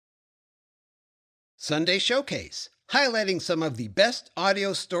Sunday Showcase, highlighting some of the best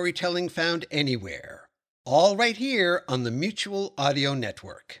audio storytelling found anywhere. All right here on the Mutual Audio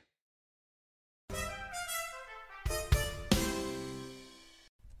Network.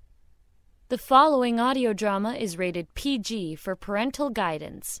 The following audio drama is rated PG for parental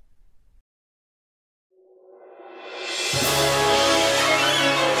guidance.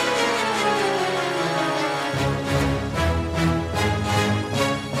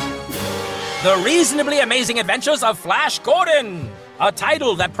 The Reasonably Amazing Adventures of Flash Gordon, a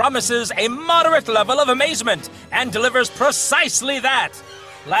title that promises a moderate level of amazement and delivers precisely that.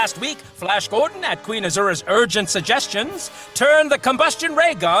 Last week, Flash Gordon, at Queen Azura's urgent suggestions, turned the combustion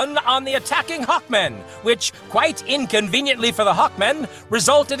ray gun on the attacking Hawkmen, which, quite inconveniently for the Hawkmen,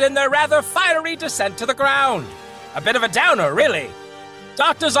 resulted in their rather fiery descent to the ground. A bit of a downer, really.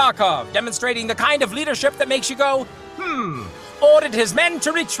 Dr. Zarkov, demonstrating the kind of leadership that makes you go, ordered his men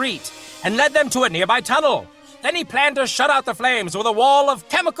to retreat and led them to a nearby tunnel. Then he planned to shut out the flames with a wall of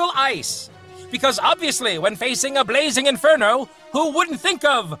chemical ice. Because obviously, when facing a blazing inferno, who wouldn't think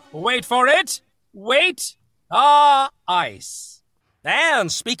of, wait for it, ice.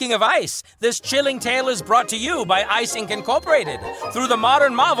 And speaking of ice, this chilling tale is brought to you by Ice Inc. Incorporated. Through the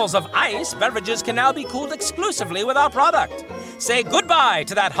modern marvels of ice, beverages can now be cooled exclusively with our product. Say goodbye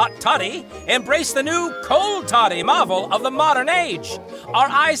to that hot toddy. Embrace the new cold toddy marvel of the modern age. Our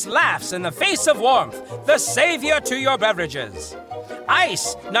ice laughs in the face of warmth, the savior to your beverages.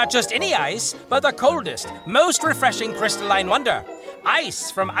 Ice, not just any ice, but the coldest, most refreshing crystalline wonder. Ice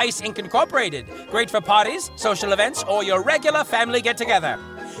from Ice Inc. Incorporated. Great for parties, social events, or your regular family get-together.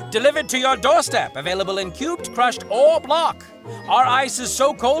 Delivered to your doorstep, available in cubed, crushed, or block. Our ice is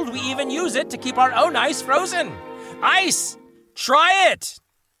so cold we even use it to keep our own ice frozen. Ice! Try it!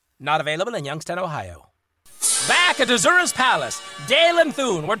 Not available in Youngstown, Ohio. Back at Azura's palace, Dale and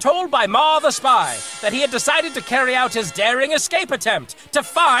Thune were told by Ma the Spy that he had decided to carry out his daring escape attempt to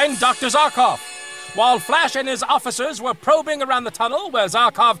find Dr. Zarkov. While Flash and his officers were probing around the tunnel where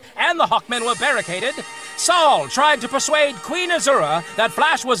Zarkov and the Hawkmen were barricaded, Saul tried to persuade Queen Azura that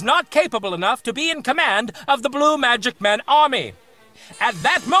Flash was not capable enough to be in command of the Blue Magic Men army. At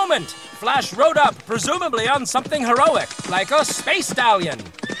that moment, Flash rode up, presumably on something heroic, like a space stallion.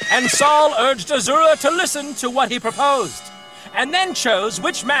 And Saul urged Azura to listen to what he proposed, and then chose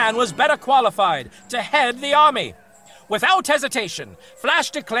which man was better qualified to head the army. Without hesitation,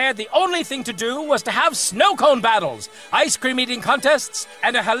 Flash declared the only thing to do was to have snow cone battles, ice cream eating contests,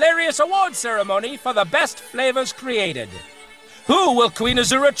 and a hilarious award ceremony for the best flavors created. Who will Queen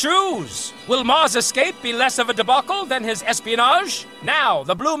Azura choose? Will Ma's escape be less of a debacle than his espionage? Now,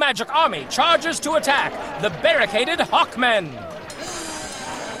 the Blue Magic Army charges to attack the barricaded Hawkmen.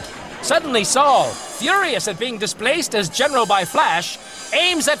 Suddenly, Saul, furious at being displaced as general by Flash,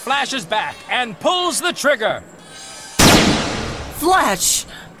 aims at Flash's back and pulls the trigger. Flash!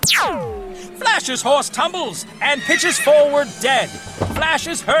 Flash's horse tumbles and pitches forward dead. Flash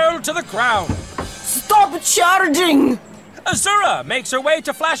is hurled to the ground. Stop charging! Azura makes her way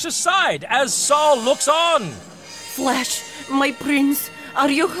to Flash's side as Saul looks on. Flash, my prince, are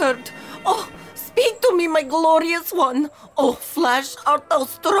you hurt? Oh, speak to me, my glorious one. Oh, Flash, art thou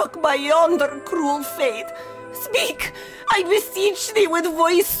struck by yonder cruel fate? Speak, I beseech thee with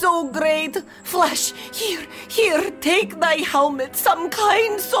voice so great. Flash, here, take thy helmet, some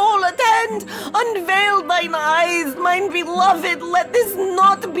kind soul attend. Unveil thine eyes, mine beloved, let this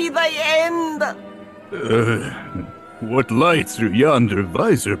not be thy end. What light through yonder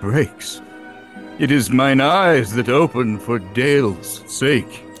visor breaks? It is mine eyes that open for Dale's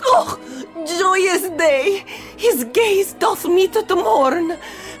sake. Oh, joyous day! His gaze doth meet to morn.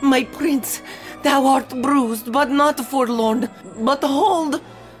 My prince, thou art bruised, but not forlorn. But hold,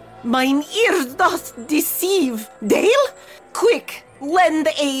 mine ears doth deceive. Dale? Quick, lend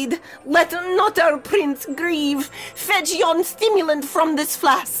aid. Let not our prince grieve. Fetch yon stimulant from this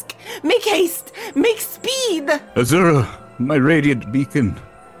flask. Make haste, make speed. Azura, my radiant beacon,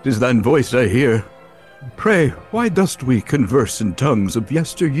 'tis thine voice I hear. Pray, why dost we converse in tongues of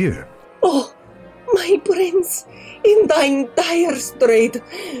yesteryear? Oh, my prince, in thine dire strait,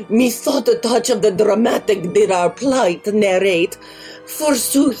 methought the touch of the dramatic did our plight narrate.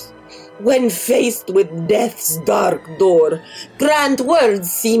 Forsooth, when faced with death's dark door, grand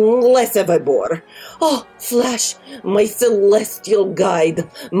words seem less of a bore. Oh, Flash, my celestial guide,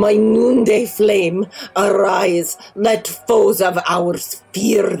 my noonday flame, arise, let foes of ours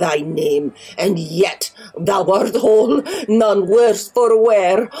fear thy name, and yet thou art whole, none worse for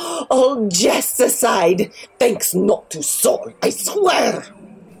wear. All jests aside, thanks not to Saul, I swear.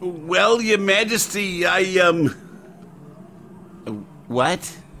 Well, your majesty,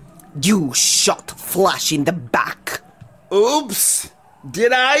 What? You shot Flash in the back. Oops!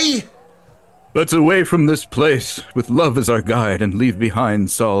 Did I? Let's away from this place, with love as our guide, and leave behind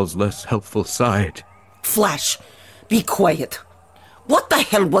Saul's less helpful side. Flash, be quiet. What the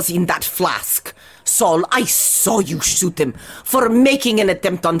hell was in that flask? Saul, I saw you shoot him. For making an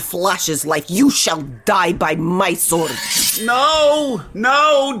attempt on Flash's life, you shall die by my sword. No,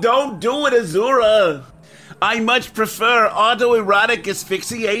 don't do it, Azura. I much prefer autoerotic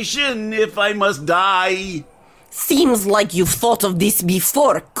asphyxiation if I must die. Seems like you've thought of this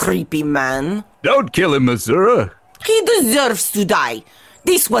before, creepy man. Don't kill him, Azura. He deserves to die.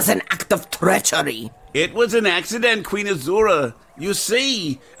 This was an act of treachery. It was an accident, Queen Azura. You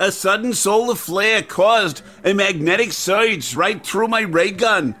see, a sudden solar flare caused a magnetic surge right through my ray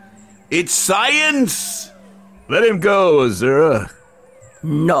gun. It's science! Let him go, Azura.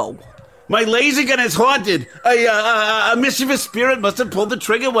 No. My laser gun is haunted. A mischievous spirit must have pulled the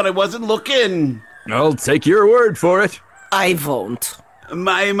trigger when I wasn't looking. I'll take your word for it. I won't.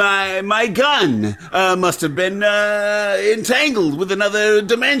 My gun must have been entangled with another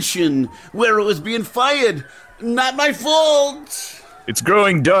dimension where it was being fired. Not my fault. It's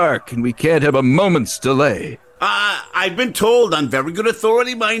growing dark, and we can't have a moment's delay. I've been told, on very good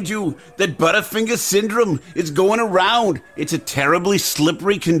authority, mind you, that Butterfinger syndrome is going around. It's a terribly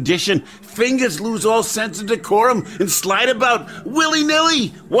slippery condition. Fingers lose all sense of decorum and slide about willy-nilly.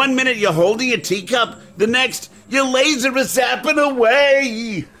 1 minute you're holding a teacup, the next your laser is zapping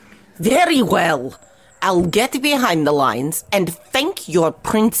away. Very well. I'll get behind the lines and thank your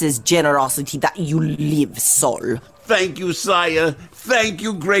prince's generosity that you live, Saul. Thank you, sire. Thank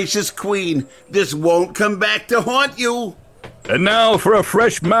you, gracious queen. This won't come back to haunt you. And now for a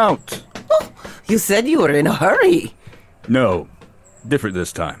fresh mount. Oh, you said you were in a hurry. No, different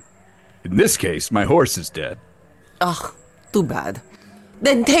this time. In this case, my horse is dead. Ugh, too bad.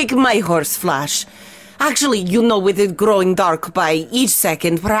 Then take my horse, Flash. Actually, you know, with it growing dark by each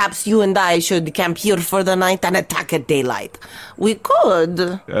second, perhaps you and I should camp here for the night and attack at daylight. We could.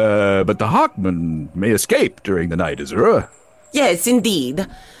 But the Hawkman may escape during the night, Azura. Yes, indeed.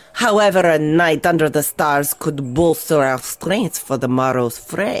 However, a night under the stars could bolster our strength for the morrow's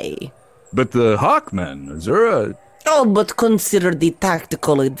fray. But the Hawkman, Azura... Oh, but consider the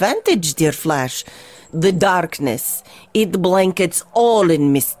tactical advantage, dear Flash. The darkness, it blankets all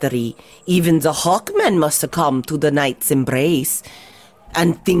in mystery. Even the Hawkman must succumb to the night's embrace.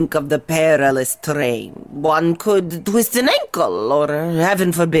 And think of the perilous terrain. One could twist an ankle, or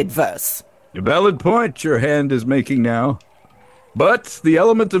heaven forbid, worse. A valid point your hand is making now. But the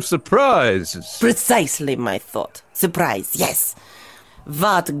element of surprise is... Precisely my thought. Surprise, yes.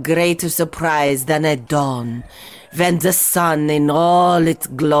 What greater surprise than at dawn, when the sun in all its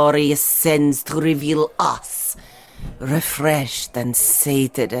glory ascends to reveal us, refreshed and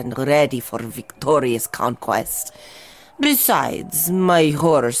sated and ready for victorious conquest. Besides, my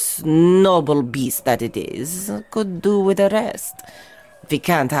horse, noble beast that it is, could do with a rest. We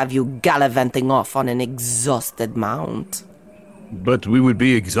can't have you gallivanting off on an exhausted mount. But we would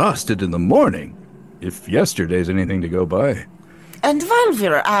be exhausted in the morning, if yesterday's anything to go by. And while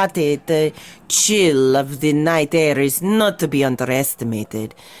we're at it, the chill of the night air is not to be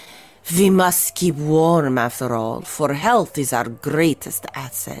underestimated. We must keep warm after all, for health is our greatest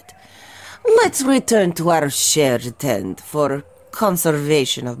asset. Let's return to our shared tent for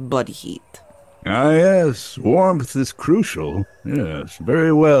conservation of body heat. Ah, yes, warmth is crucial. Yes,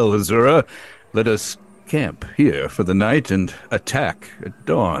 very well, Azura. Let us camp here for the night and attack at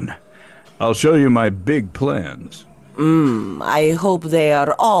dawn. I'll show you my big plans. I hope they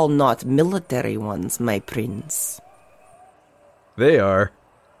are all not military ones, my prince. They are.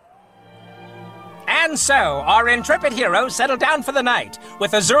 And so, our intrepid heroes settle down for the night,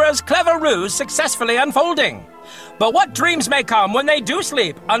 with Azura's clever ruse successfully unfolding. But what dreams may come when they do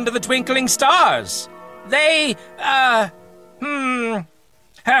sleep under the twinkling stars? They, her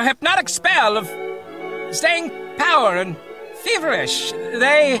hypnotic spell of staying power and feverish,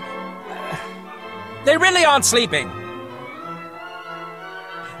 they really aren't sleeping.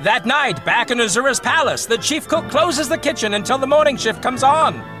 That night, back in Azura's palace, the chief cook closes the kitchen until the morning shift comes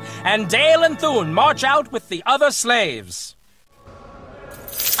on, and Dale and Thune march out with the other slaves.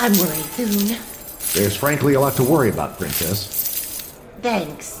 I'm worried, Thune. There's frankly a lot to worry about, Princess.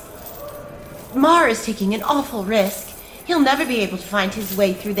 Thanks. Mar is taking an awful risk. He'll never be able to find his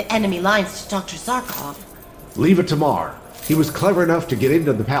way through the enemy lines to Dr. Zarkov. Leave it to Mar. He was clever enough to get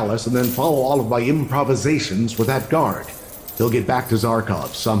into the palace and then follow all of my improvisations with that guard. He'll get back to Zarkov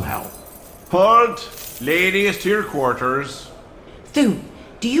somehow. Halt! Ladies to your quarters. Thune,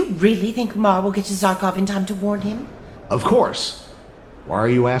 do you really think Mar will get to Zarkov in time to warn him? Of course. Why are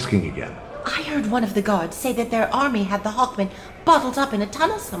you asking again? I heard one of the guards say that their army had the Hawkmen bottled up in a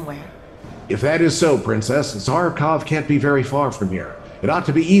tunnel somewhere. If that is so, Princess, Zarkov can't be very far from here. It ought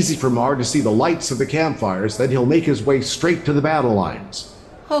to be easy for Mar to see the lights of the campfires, then he'll make his way straight to the battle lines.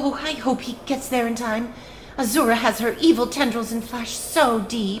 Oh, I hope he gets there in time. Azura has her evil tendrils in Flash so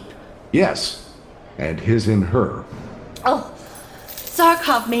deep. Yes, and his in her. Oh,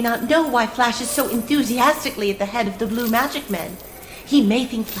 Zarkov may not know why Flash is so enthusiastically at the head of the Blue Magic Men. He may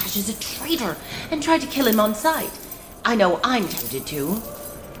think Flash is a traitor and try to kill him on sight. I know I'm tempted to.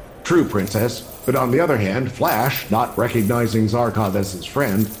 True, Princess, but on the other hand, Flash, not recognizing Zarkov as his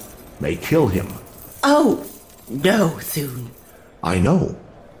friend, may kill him. Oh, no, Thune. I know.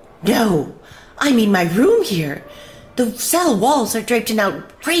 No, I mean my room here. The cell walls are draped in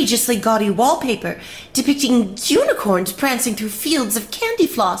outrageously gaudy wallpaper depicting unicorns prancing through fields of candy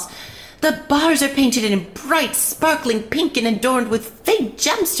floss. The bars are painted in bright, sparkling pink and adorned with fake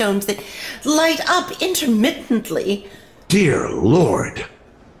gemstones that light up intermittently. Dear Lord.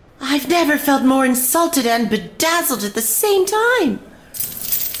 I've never felt more insulted and bedazzled at the same time.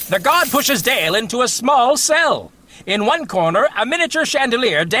 The guard pushes Dale into a small cell. In one corner, a miniature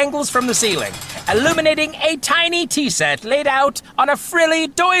chandelier dangles from the ceiling, illuminating a tiny tea set laid out on a frilly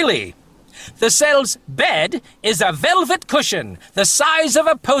doily. The cell's bed is a velvet cushion the size of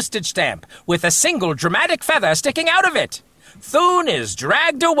a postage stamp, with a single dramatic feather sticking out of it. Thune is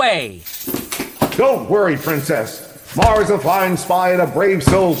dragged away. Don't worry, Princess. Mar is a fine spy and a brave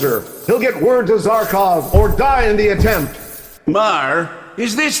soldier. He'll get word to Zarkov or die in the attempt. Mar,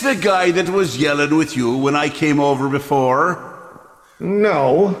 is this the guy that was yelling with you when I came over before?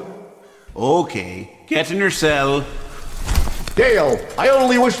 No. Okay, get in your cell. Dale, I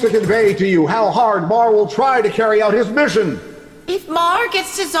only wish to convey to you how hard Mar will try to carry out his mission. If Mar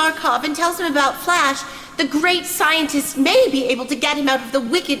gets to Zarkov and tells him about Flash, the great scientist may be able to get him out of the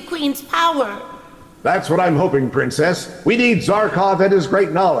wicked Queen's power. That's what I'm hoping, Princess. We need Zarkov and his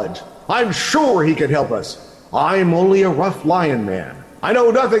great knowledge. I'm sure he can help us. I'm only a rough lion man. I know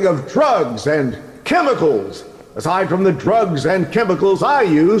nothing of drugs and chemicals, aside from the drugs and chemicals I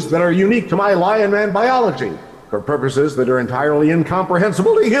use that are unique to my lion man biology, for purposes that are entirely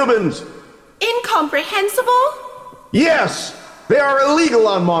incomprehensible to humans. Incomprehensible? Yes! They are illegal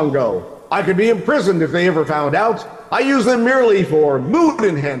on Mongo. I could be imprisoned if they ever found out. I use them merely for mood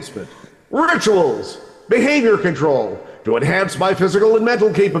enhancement, rituals, behavior control, to enhance my physical and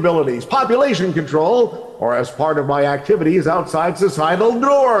mental capabilities, population control, or as part of my activities outside societal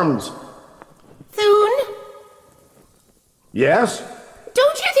norms. Thune? Yes?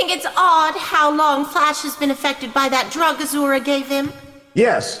 Don't you think it's odd how long Flash has been affected by that drug Azura gave him?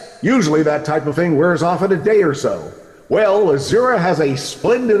 Yes. Usually that type of thing wears off in a day or so. Well, Azura has a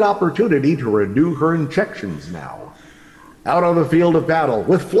splendid opportunity to renew her injections now. Out on the field of battle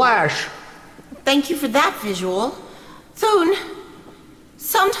with Flash. Thank you for that visual. Thune,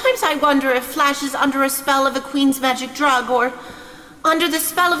 sometimes I wonder if Flash is under a spell of the Queen's magic drug, or under the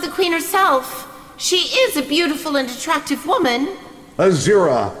spell of the Queen herself. She is a beautiful and attractive woman.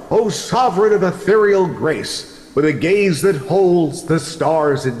 Azura, O sovereign of ethereal grace, with a gaze that holds the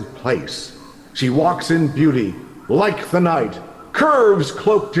stars in place. She walks in beauty, like the night, curves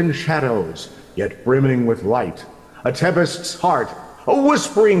cloaked in shadows, yet brimming with light. A tempest's heart, a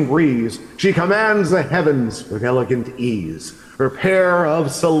whispering breeze, she commands the heavens with elegant ease. Her pair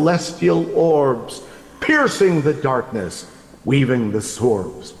of celestial orbs, piercing the darkness, weaving the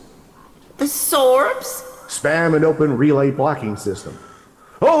sorbs. The sorbs? Spam and open relay blocking system.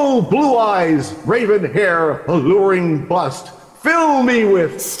 Oh, blue eyes, raven hair, alluring bust, fill me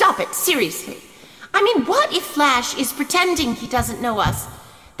with... Stop it, seriously. I mean, what if Flash is pretending he doesn't know us?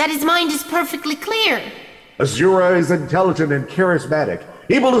 That his mind is perfectly clear. Azura is intelligent and charismatic,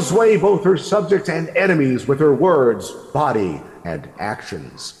 able to sway both her subjects and enemies with her words, body, and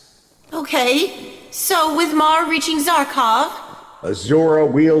actions. Okay, so with Mar reaching Zarkov...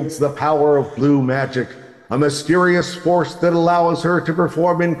 Azura wields the power of blue magic, a mysterious force that allows her to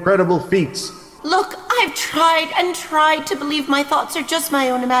perform incredible feats. Look, I've tried and tried to believe my thoughts are just my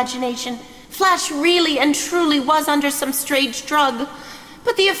own imagination. Flash really and truly was under some strange drug,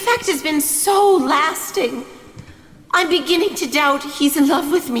 but the effect has been so lasting. I'm beginning to doubt he's in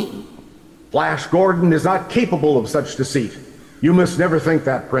love with me. Flash Gordon is not capable of such deceit. You must never think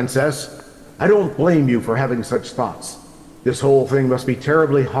that, Princess. I don't blame you for having such thoughts. This whole thing must be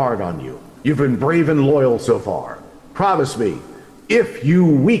terribly hard on you. You've been brave and loyal so far. Promise me, if you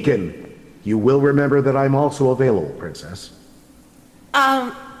weaken, you will remember that I'm also available, Princess.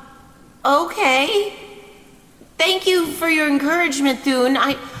 Okay. Thank you for your encouragement, Thune.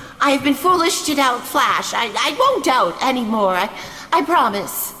 I've been foolish to doubt Flash. I won't doubt anymore. I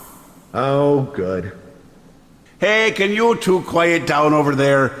promise. Oh, good. Hey, can you two quiet down over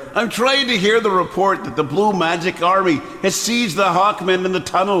there? I'm trying to hear the report that the Blue Magic Army has seized the Hawkmen in the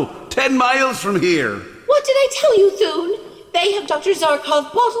tunnel 10 miles from here. What did I tell you, Thune? They have Dr.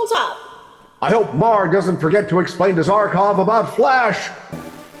 Zarkov bottled up. I hope Mar doesn't forget to explain to Zarkov about Flash.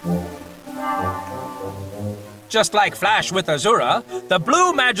 Just like Flash with Azura, the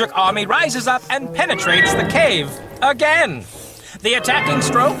Blue Magic Army rises up and penetrates the cave again. The attacking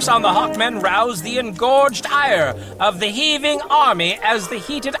strokes on the Hawkmen rouse the engorged ire of the heaving army as the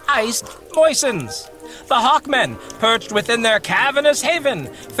heated ice moistens. The Hawkmen, perched within their cavernous haven,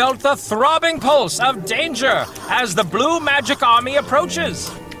 felt the throbbing pulse of danger as the Blue Magic Army approaches.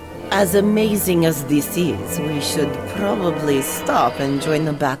 As amazing as this is, we should probably stop and join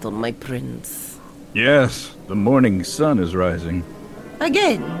the battle, my prince. Yes, the morning sun is rising.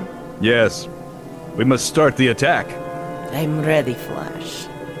 Again? Yes, we must start the attack. I'm ready, Flash.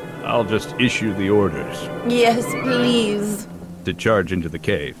 I'll just issue the orders Yes, please. to charge into the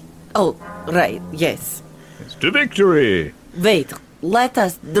cave. Oh, right, yes. It's to victory! Wait, let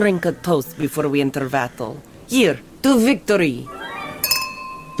us drink a toast before we enter battle. Here, to victory.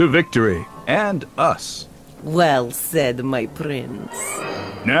 To victory, and us. Well said, my prince.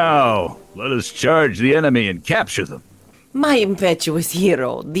 Now, let us charge the enemy and capture them. My impetuous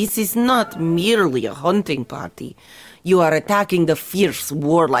hero, this is not merely a hunting party. You are attacking the fierce,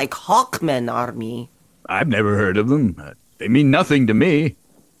 warlike Hawkmen army. I've never heard of them. They mean nothing to me.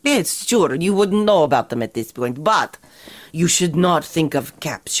 Yes, sure, you wouldn't know about them at this point, but you should not think of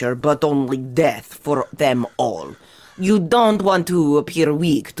capture, but only death for them all. You don't want to appear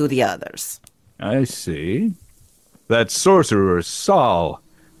weak to the others. I see. That sorcerer, Saul,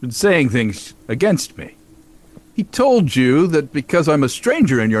 been saying things against me. He told you that because I'm a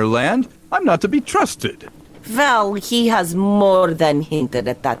stranger in your land, I'm not to be trusted. Well, he has more than hinted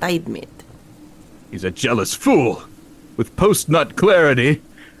at that, I admit. He's a jealous fool. With post-nut clarity,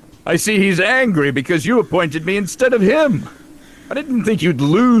 I see he's angry because you appointed me instead of him. I didn't think you'd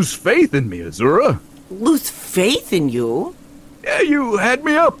lose faith in me, Azura. Lose faith in you? Yeah, you had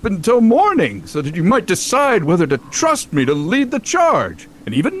me up until morning so that you might decide whether to trust me to lead the charge.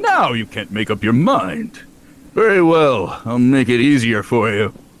 And even now you can't make up your mind. Very well, I'll make it easier for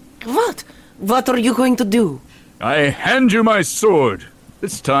you. What? What are you going to do? I hand you my sword.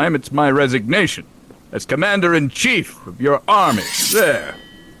 This time it's my resignation as Commander-in-Chief of your army. There.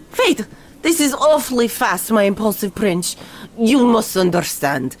 Wait, this is awfully fast, my impulsive prince. You must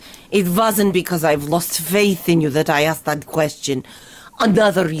understand. It wasn't because I've lost faith in you that I asked that question.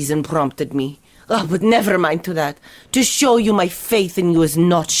 Another reason prompted me. Oh, but never mind to that. To show you my faith in you is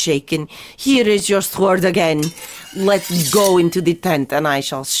not shaken, here is your sword again. Let's go into the tent and I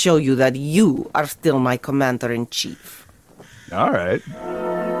shall show you that you are still my commander-in-chief. All right.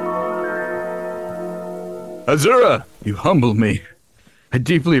 Azura, you humble me. I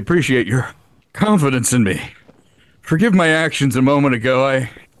deeply appreciate your confidence in me. Forgive my actions a moment ago. I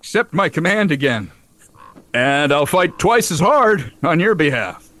accept my command again. And I'll fight twice as hard on your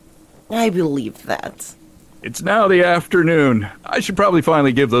behalf. I believe that. It's now the afternoon. I should probably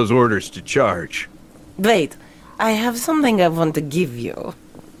finally give those orders to charge. Wait, I have something I want to give you.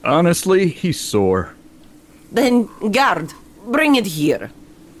 Honestly, he's sore. Then, guard, bring it here.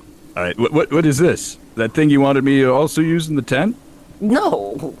 All right, what is this? That thing you wanted me to also use in the tent?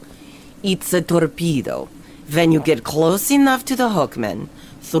 No, it's a torpedo. When you get close enough to the Hawkmen,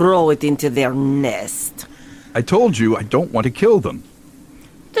 throw it into their nest. I told you I don't want to kill them.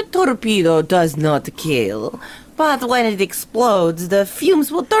 The torpedo does not kill, but when it explodes, the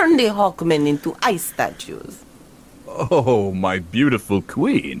fumes will turn the Hawkmen into ice statues. Oh, my beautiful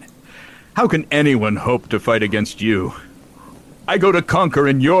queen. How can anyone hope to fight against you? I go to conquer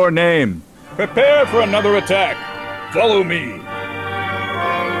in your name. Prepare for another attack. Follow me.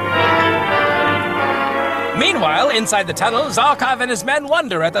 Meanwhile, inside the tunnel, Zarkov and his men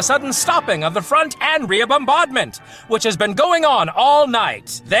wonder at the sudden stopping of the front and rear bombardment, which has been going on all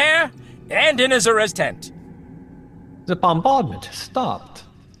night, there and in Azura's tent. The bombardment has stopped.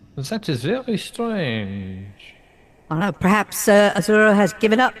 That is very strange. Perhaps Azura has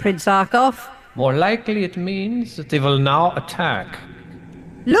given up, Prince Zarkov. More likely it means that they will now attack.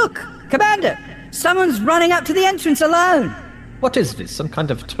 Look, Commander! Someone's running up to the entrance alone! What is this, some kind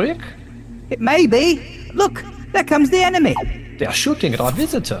of trick? It may be. Look, there comes the enemy. They are shooting at our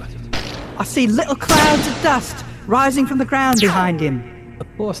visitor. I see little clouds of dust rising from the ground behind him. Of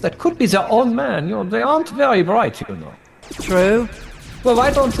course, that could be their own man. They aren't very bright, you know. True. Well,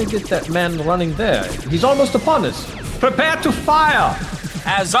 why don't they get that man running there? He's almost upon us. Prepare to fire!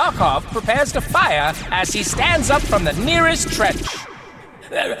 As Zarkov prepares to fire as he stands up from the nearest trench.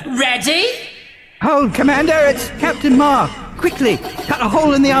 Ready? Hold, Commander, it's Captain Ma. Quickly, cut a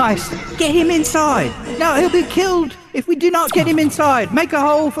hole in the ice. Get him inside. No, he'll be killed if we do not get him inside. Make a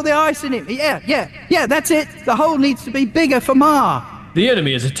hole for the ice in him. Yeah, that's it. The hole needs to be bigger for Ma. The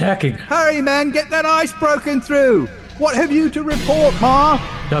enemy is attacking. Hurry, man, get that ice broken through. What have you to report, Ma?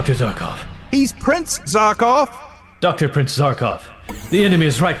 Dr. Zarkov. He's Prince Zarkov. Dr. Prince Zarkov. The enemy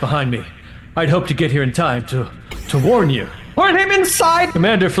is right behind me. I'd hoped to get here in time to warn you. Put him inside!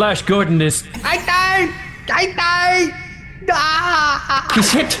 Commander Flash Gordon is... I die! Ah!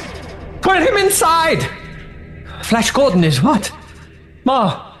 He's hit! Put him inside! Flash Gordon is what?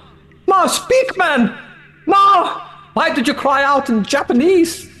 Ma, speak, man! Ma! Why did you cry out in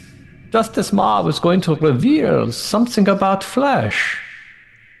Japanese? Just as Ma was going to reveal something about Flash.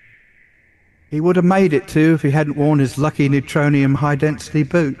 He would have made it too if he hadn't worn his lucky neutronium high-density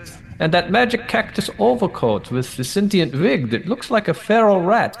boots. And that magic cactus overcoat with the sentient wig that looks like a feral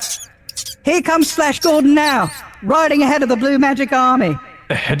rat. Here comes Flash Gordon now, riding ahead of the Blue Magic Army.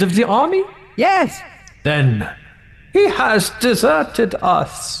 Ahead of the army? Yes. Then he has deserted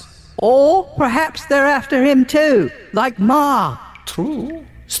us. Or perhaps they're after him too, like Ma. True.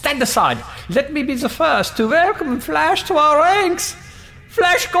 Stand aside. Let me be the first to welcome Flash to our ranks.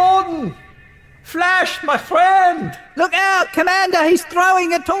 Flash Gordon! Flash, my friend! Look out, Commander! He's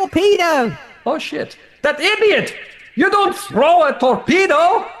throwing a torpedo! Oh, shit. That idiot! You don't throw a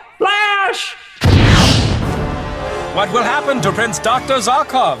torpedo! Flash! What will happen to Prince Dr.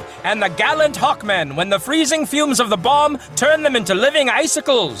 Zarkov and the gallant Hawkmen when the freezing fumes of the bomb turn them into living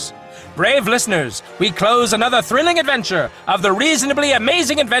icicles? Brave listeners, we close another thrilling adventure of the reasonably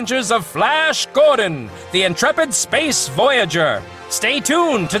amazing adventures of Flash Gordon, the intrepid space voyager. Stay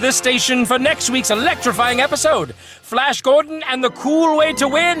tuned to this station for next week's electrifying episode, Flash Gordon and the Cool Way to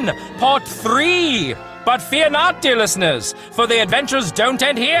Win, Part 3. But fear not, dear listeners, for the adventures don't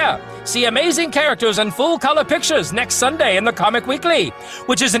end here. See amazing characters and full-color pictures next Sunday in the Comic Weekly,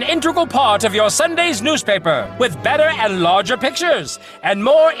 which is an integral part of your Sunday's newspaper, with better and larger pictures and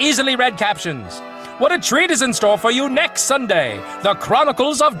more easily read captions. What a treat is in store for you next Sunday, The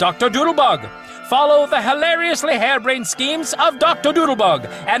Chronicles of Dr. Doodlebug. Follow the hilariously harebrained schemes of Dr. Doodlebug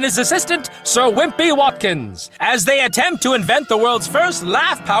and his assistant, Sir Wimpy Watkins, as they attempt to invent the world's first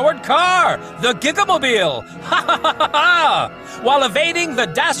laugh-powered car, the Gigamobile, while evading the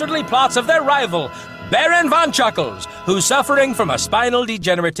dastardly plots of their rival, Baron Von Chuckles, who's suffering from a spinal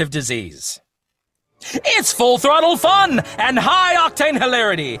degenerative disease. It's full-throttle fun and high-octane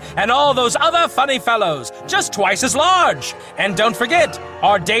hilarity and all those other funny fellows, just twice as large. And don't forget,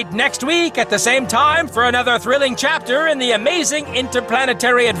 our date next week at the same time for another thrilling chapter in the amazing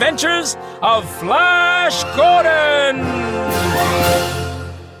interplanetary adventures of Flash Gordon!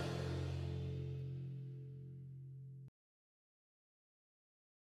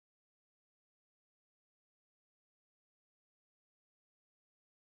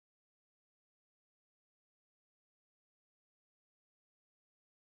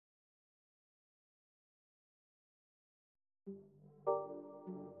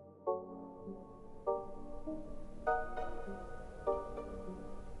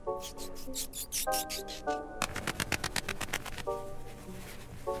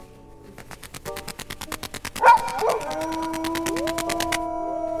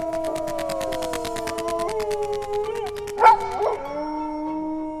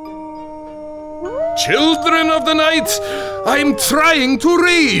 Children of the night, I'm trying to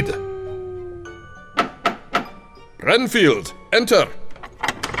read. Renfield, enter.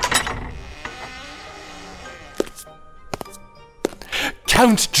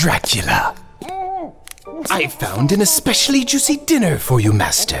 Count Dracula. I found an especially juicy dinner for you,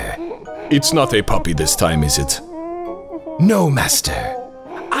 Master. It's not a puppy this time, is it? No, Master.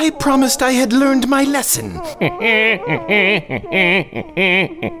 I promised I had learned my lesson.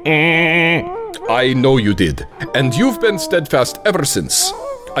 I know you did, and you've been steadfast ever since.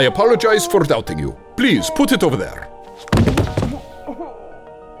 I apologize for doubting you. Please, put it over there.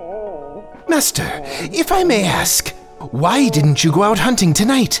 Master, if I may ask, why didn't you go out hunting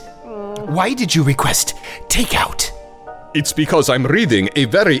tonight? Why did you request takeout? It's because I'm reading a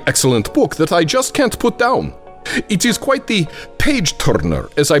very excellent book that I just can't put down. It is quite the page-turner,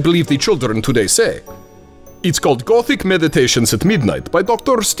 as I believe the children today say. It's called Gothic Meditations at Midnight by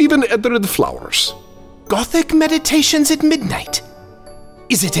Dr. Stephen Edred Flowers. Gothic Meditations at Midnight?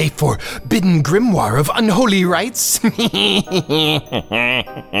 Is it a forbidden grimoire of unholy rites?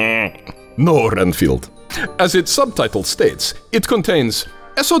 No, Renfield. As its subtitle states, it contains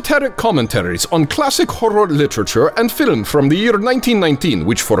esoteric commentaries on classic horror literature and film from the year 1919,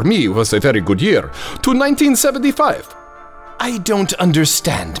 which for me was a very good year, to 1975. I don't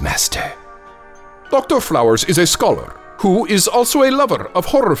understand, Master. Dr. Flowers is a scholar who is also a lover of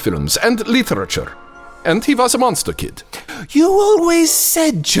horror films and literature. And he was a monster kid. You always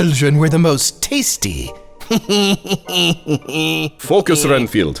said children were the most tasty. Focus,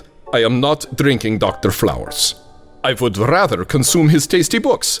 Renfield. I am not drinking Dr. Flowers. I would rather consume his tasty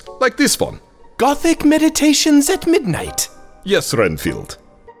books, like this one. Gothic Meditations at Midnight. Yes, Renfield.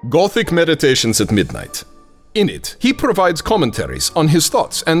 Gothic Meditations at Midnight. In it, he provides commentaries on his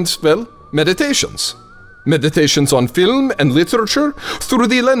thoughts and, well, meditations. Meditations on film and literature through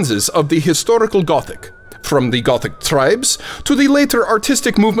the lenses of the historical Gothic, from the Gothic tribes to the later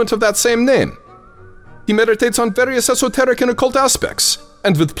artistic movement of that same name. He meditates on various esoteric and occult aspects,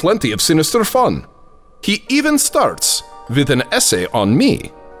 and with plenty of sinister fun. He even starts with an essay on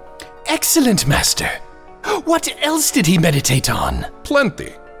me. Excellent, Master. What else did he meditate on?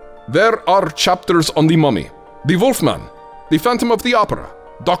 Plenty. There are chapters on the Mummy, the Wolfman, the Phantom of the Opera,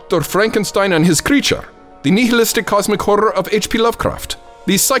 Dr. Frankenstein and his creature, the nihilistic cosmic horror of H.P. Lovecraft,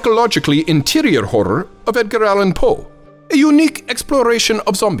 the psychologically interior horror of Edgar Allan Poe, a unique exploration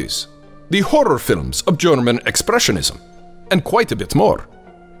of zombies, the horror films of German Expressionism, and quite a bit more.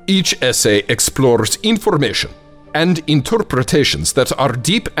 Each essay explores information and interpretations that are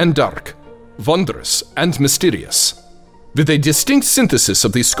deep and dark, wondrous and mysterious, with a distinct synthesis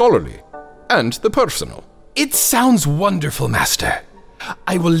of the scholarly and the personal. It sounds wonderful, Master.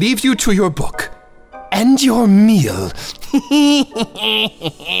 I will leave you to your book and your meal.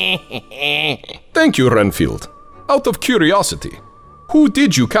 Thank you, Renfield. Out of curiosity, who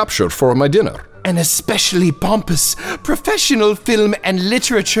did you capture for my dinner? An especially pompous professional film and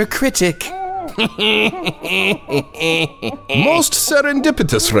literature critic. Most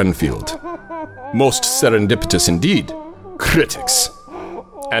serendipitous, Renfield. Most serendipitous indeed. Critics.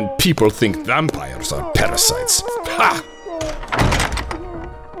 And people think vampires are parasites. Ha!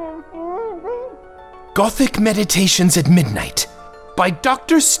 Gothic Meditations at Midnight by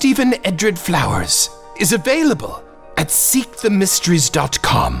Dr. Stephen Edred Flowers is available at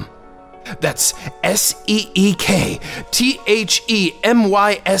seekthemysteries.com. That's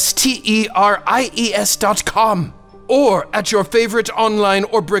SEEKTHEMYSTERIES.com, or at your favorite online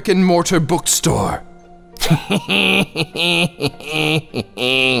or brick-and-mortar bookstore.